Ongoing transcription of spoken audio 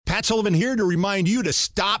Matt Sullivan here to remind you to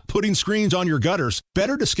stop putting screens on your gutters.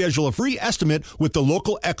 Better to schedule a free estimate with the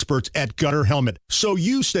local experts at Gutter Helmet so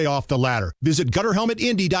you stay off the ladder. Visit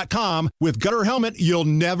GutterHelmetIndy.com. With Gutter Helmet, you'll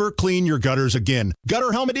never clean your gutters again.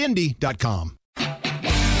 GutterHelmetIndy.com.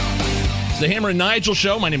 The Hammer and Nigel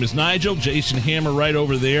Show. My name is Nigel. Jason Hammer right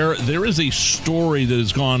over there. There is a story that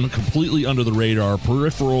has gone completely under the radar,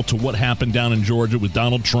 peripheral to what happened down in Georgia with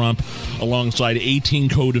Donald Trump alongside 18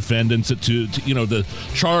 co-defendants to the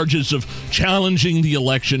charges of challenging the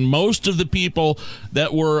election. Most of the people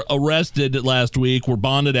that were arrested last week were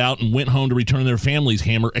bonded out and went home to return their families,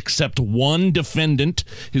 Hammer, except one defendant.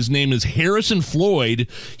 His name is Harrison Floyd.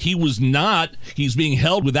 He was not. He's being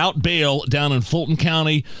held without bail down in Fulton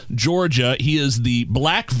County, Georgia. He is the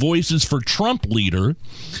Black Voices for Trump leader.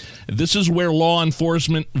 This is where law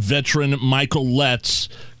enforcement veteran Michael Letts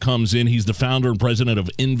comes in. He's the founder and president of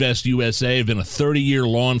Invest USA. I've been a 30-year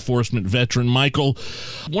law enforcement veteran. Michael,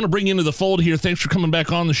 I want to bring you into the fold here. Thanks for coming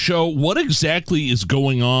back on the show. What exactly is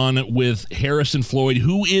going on with Harrison Floyd?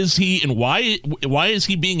 Who is he, and why is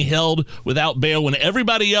he being held without bail when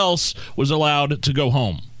everybody else was allowed to go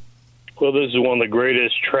home? Well, this is one of the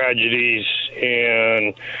greatest tragedies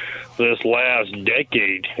in this last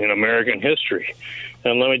decade in American history.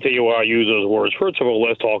 And let me tell you why I use those words. First of all,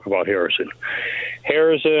 let's talk about Harrison.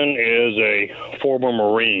 Harrison is a former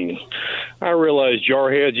Marine. I realize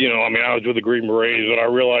Jarheads, I was with the Green Berets, but I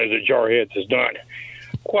realize that Jarheads is not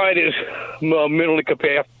quite as mentally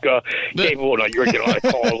capable. Now, you're getting a lot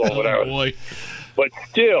of calls over there. Boy. But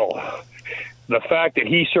still, the fact that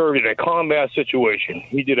he served in a combat situation,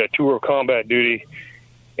 he did a tour of combat duty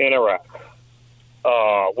in Iraq.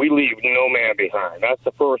 We leave no man behind. That's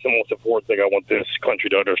the first and most important thing I want this country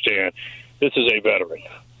to understand. This is a veteran.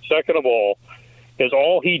 Second of all, is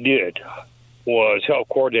all he did was help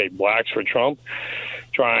coordinate blacks for Trump,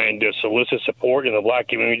 trying to solicit support in the black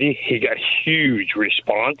community. He got huge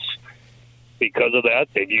response because of that.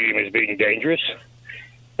 They viewed him as being dangerous.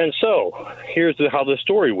 And so here's how the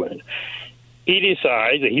story went. He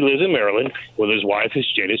decides that he lives in Maryland with his wife, his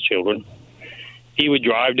children. He would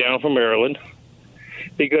drive down from Maryland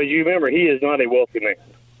because you remember he is not a wealthy man.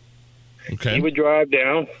 Okay. He would drive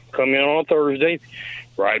down, come in on Thursday,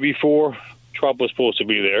 right before Trump was supposed to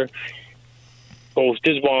be there, post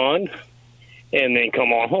his bond, and then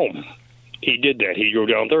come on home. He did that. He drove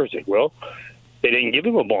down Thursday. Well, they didn't give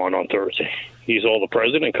him a bond on Thursday. He saw the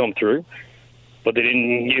president come through, but they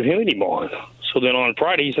didn't give him any bond. So then on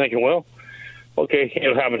Friday, he's thinking, well, okay,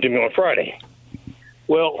 it'll happen to me on Friday.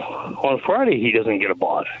 Well, on Friday, he doesn't get a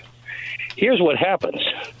bond. Here's what happens.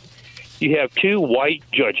 You have two white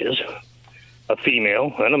judges, a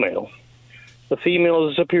female and a male. The female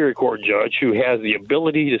is a Superior Court judge who has the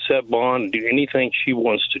ability to set bond and do anything she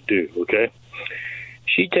wants to do, okay?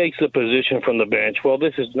 She takes the position from the bench, well,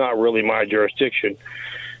 this is not really my jurisdiction.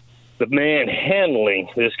 The man handling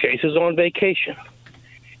this case is on vacation.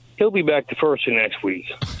 He'll be back the first of next week.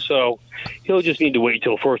 So he'll just need to wait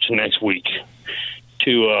till first of next week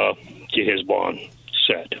to get his bond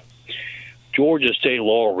set. Georgia state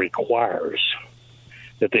law requires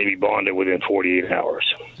that they be bonded within 48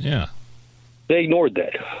 hours. Yeah. They ignored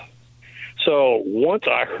that. So once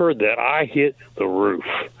I heard that, I hit the roof.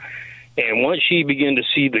 And once she began to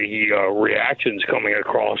see the reactions coming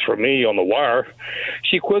across from me on the wire,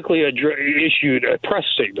 she quickly issued a press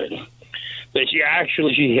statement that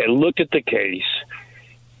she had looked at the case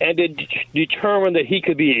and determined that he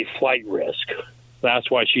could be a flight risk.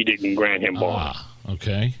 That's why she didn't grant him bond.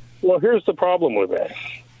 Okay. Well, here's the problem with that.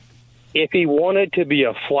 If he wanted to be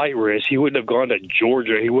a flight risk, he wouldn't have gone to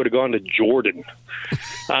Georgia. He would have gone to Jordan.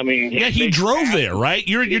 I mean, yeah, he drove there, right?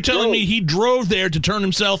 You're telling me he drove there to turn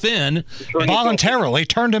himself in, voluntarily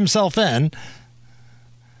turned himself in.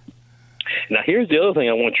 Now, here's the other thing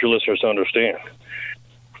I want your listeners to understand.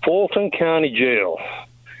 Fulton County Jail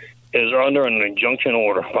is under an injunction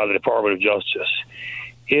order by the Department of Justice.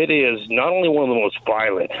 It is not only one of the most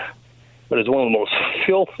violent, but it's one of the most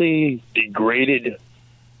filthy, degraded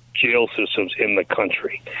jail systems in the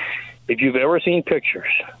country. If you've ever seen pictures,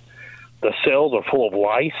 the cells are full of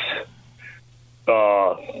lice,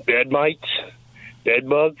 bed mites, bed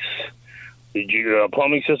bugs. The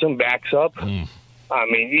plumbing system backs up. I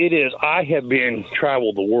mean, I have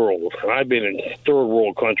traveled the world, and I've been in third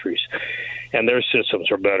world countries, and their systems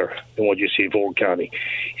are better than what you see in Fulton County.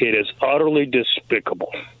 It is utterly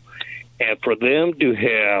despicable. And for them to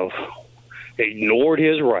have ignored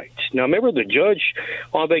his rights. Now, remember, the judge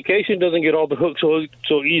on vacation doesn't get off the hook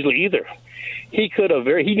so easily either. He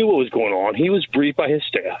knew what was going on. He was briefed by his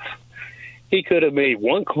staff. He could have made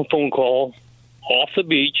one phone call off the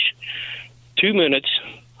beach, 2 minutes.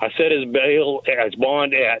 I set his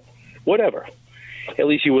bond at whatever. At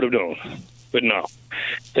least he would have known. But no,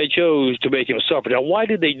 they chose to make him suffer. Now, why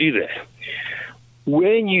did they do that?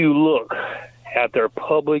 When you look at their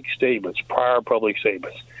public statements, prior public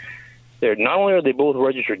statements, they're not only are they both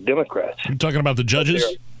registered Democrats. You're talking about the judges?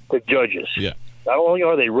 The judges. Yeah. Not only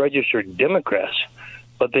are they registered Democrats,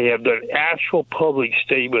 but they have done actual public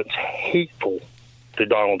statements hateful to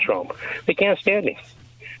Donald Trump. They can't stand him.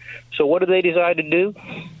 So what do they decide to do?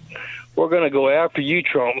 We're going to go after you,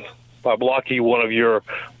 Trump, by blocking one of your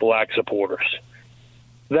black supporters.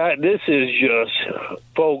 This is just,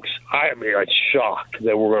 folks, I'm shocked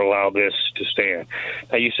that we're going to allow this to stand.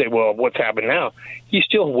 Now you say, well, what's happened now? He's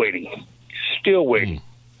still waiting. Still waiting.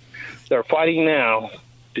 They're fighting now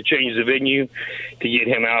to change the venue, to get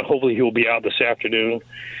him out. Hopefully he'll be out this afternoon.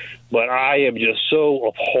 But I am just so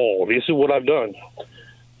appalled. This is what I've done.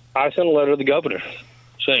 I sent a letter to the governor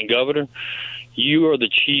saying, Governor, you are the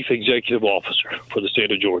chief executive officer for the state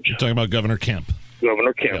of Georgia. You're talking about Governor Kemp.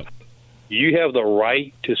 Governor Kemp. Yep. You have the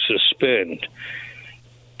right to suspend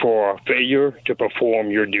for failure to perform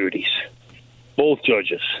your duties. Both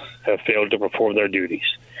judges have failed to perform their duties.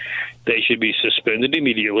 They should be suspended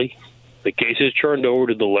immediately. The case is turned over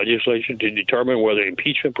to the legislature to determine whether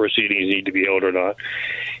impeachment proceedings need to be held or not.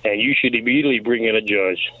 And you should immediately bring in a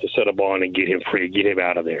judge to set a bond and get him free, get him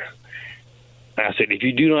out of there. I said, if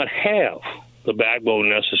you do not have the backbone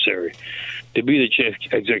necessary to be the chief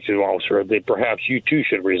executive officer, then perhaps you too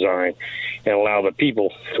should resign and allow the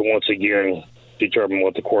people to once again determine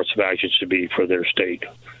what the course of action should be for their state.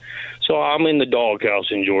 So I'm in the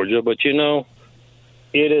doghouse in Georgia, but you know,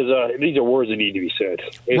 it is. These are words that need to be said.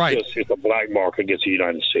 It's a black mark against the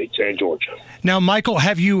United States and Georgia. Now, Michael,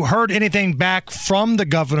 have you heard anything back from the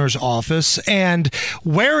governor's office? And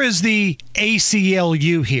where is the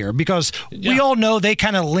ACLU here? Because we all know they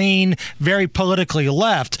kind of lean very politically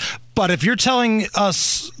left. But if you're telling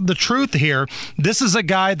us the truth here, this is a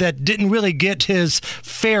guy that didn't really get his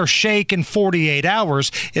fair shake in 48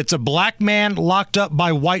 hours. It's a black man locked up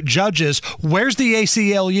by white judges. Where's the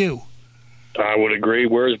ACLU? I would agree.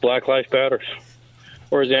 Where's Black Lives Matter?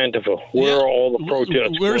 Where's Antifa? Where are all the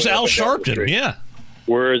protests? Where's Al Sharpton? Yeah.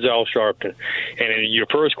 Where is Al Sharpton? And in your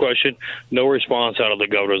first question, no response out of the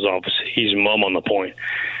governor's office. He's mum on the point.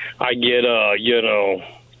 I get,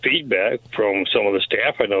 feedback from some of the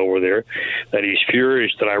staff I know over there that he's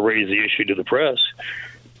furious that I raised the issue to the press,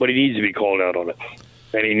 but he needs to be called out on it,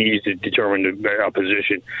 and he needs to determine the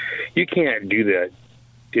opposition. You can't do that,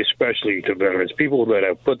 especially to veterans, people that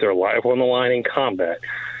have put their life on the line in combat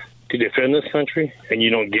to defend this country, and you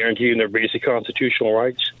don't guarantee them their basic constitutional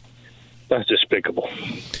rights. That's despicable.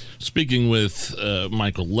 Speaking with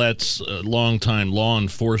Michael Letts, a longtime law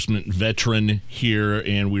enforcement veteran here,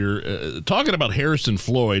 and we're talking about Harrison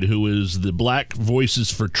Floyd, who is the Black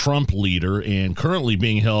Voices for Trump leader and currently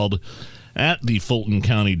being held at the Fulton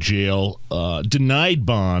County Jail, denied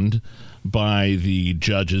bond by the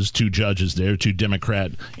judges, two judges there, two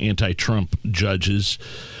Democrat anti-Trump judges.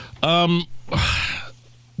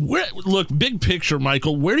 Look, big picture,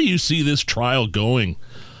 Michael, where do you see this trial going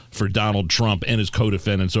for Donald Trump and his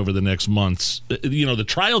co-defendants over the next months? The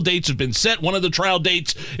trial dates have been set. One of the trial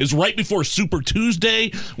dates is right before Super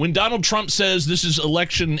Tuesday. When Donald Trump says this is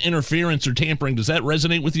election interference or tampering, does that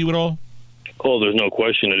resonate with you at all? Oh, there's no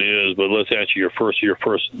question it is, but let's answer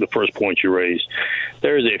the first point you raised.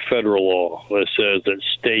 There is a federal law that says that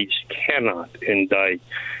states cannot indict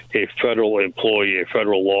a federal employee, a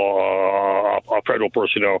federal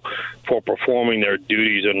personnel for performing their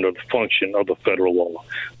duties under the function of the federal law.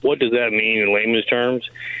 What does that mean in layman's terms?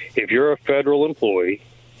 If you're a federal employee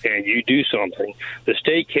and you do something, the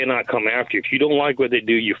state cannot come after you. If you don't like what they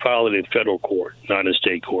do, you file it in federal court, not in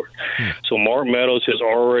state court. So Mark Meadows has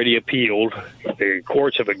already appealed. The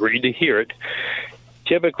courts have agreed to hear it.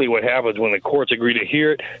 Typically what happens when the courts agree to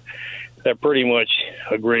hear it, they're pretty much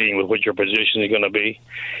agreeing with what your position is going to be.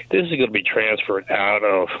 This is going to be transferred out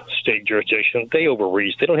of state jurisdiction. They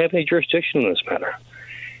overreach. They don't have any jurisdiction in this matter.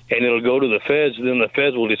 And it'll go to the feds, and then the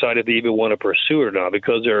feds will decide if they even want to pursue it or not,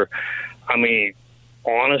 because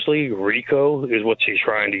honestly, RICO is what she's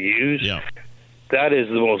trying to use. Yeah. That is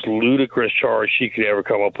the most ludicrous charge she could ever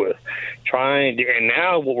come up with. And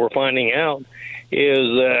now what we're finding out is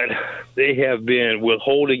that they have been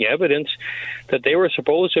withholding evidence that they were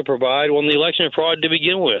supposed to provide on the election fraud to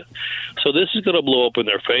begin with. So this is going to blow up in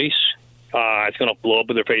their face. It's going to blow up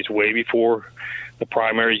in their face way before the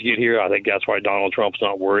primaries get here. I think that's why Donald Trump's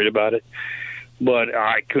not worried about it. But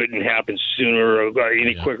it couldn't happen sooner or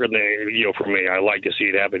any quicker than, for me. I like to see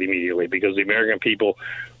it happen immediately because the American people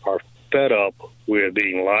are fed up with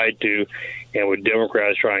being lied to and with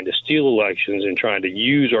Democrats trying to steal elections and trying to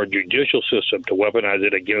use our judicial system to weaponize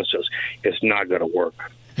it against us. It's not going to work.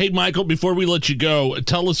 Hey, Michael, before we let you go,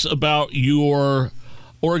 tell us about your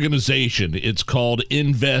organization. It's called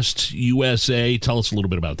Invest USA. Tell us a little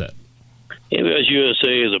bit about that. Invest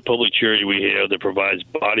USA is a public charity we have that provides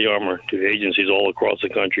body armor to agencies all across the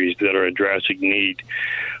country that are in drastic need.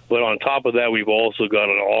 But on top of that, we've also got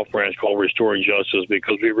an off-branch called Restoring Justice,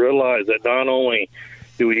 because we realize that not only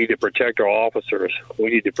do we need to protect our officers, we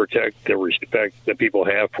need to protect the respect that people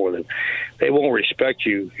have for them. They won't respect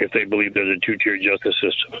you if they believe there's a two-tier justice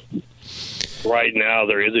system. Right now,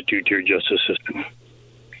 there is a two-tier justice system,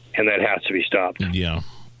 and that has to be stopped. Yeah.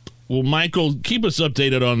 Well, Michael, keep us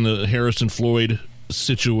updated on the Harrison Floyd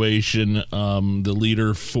situation, the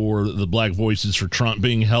leader for the Black Voices for Trump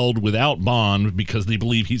being held without bond because they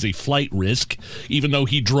believe he's a flight risk, even though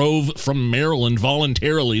he drove from Maryland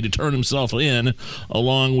voluntarily to turn himself in,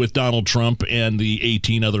 along with Donald Trump and the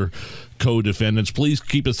 18 other co-defendants. Please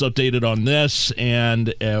keep us updated on this,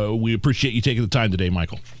 and we appreciate you taking the time today,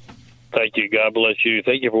 Michael. Thank you. God bless you.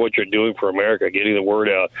 Thank you for what you're doing for America, getting the word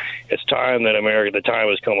out. It's time that the time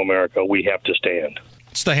has come, America. We have to stand.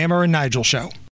 It's the Hammer and Nigel Show.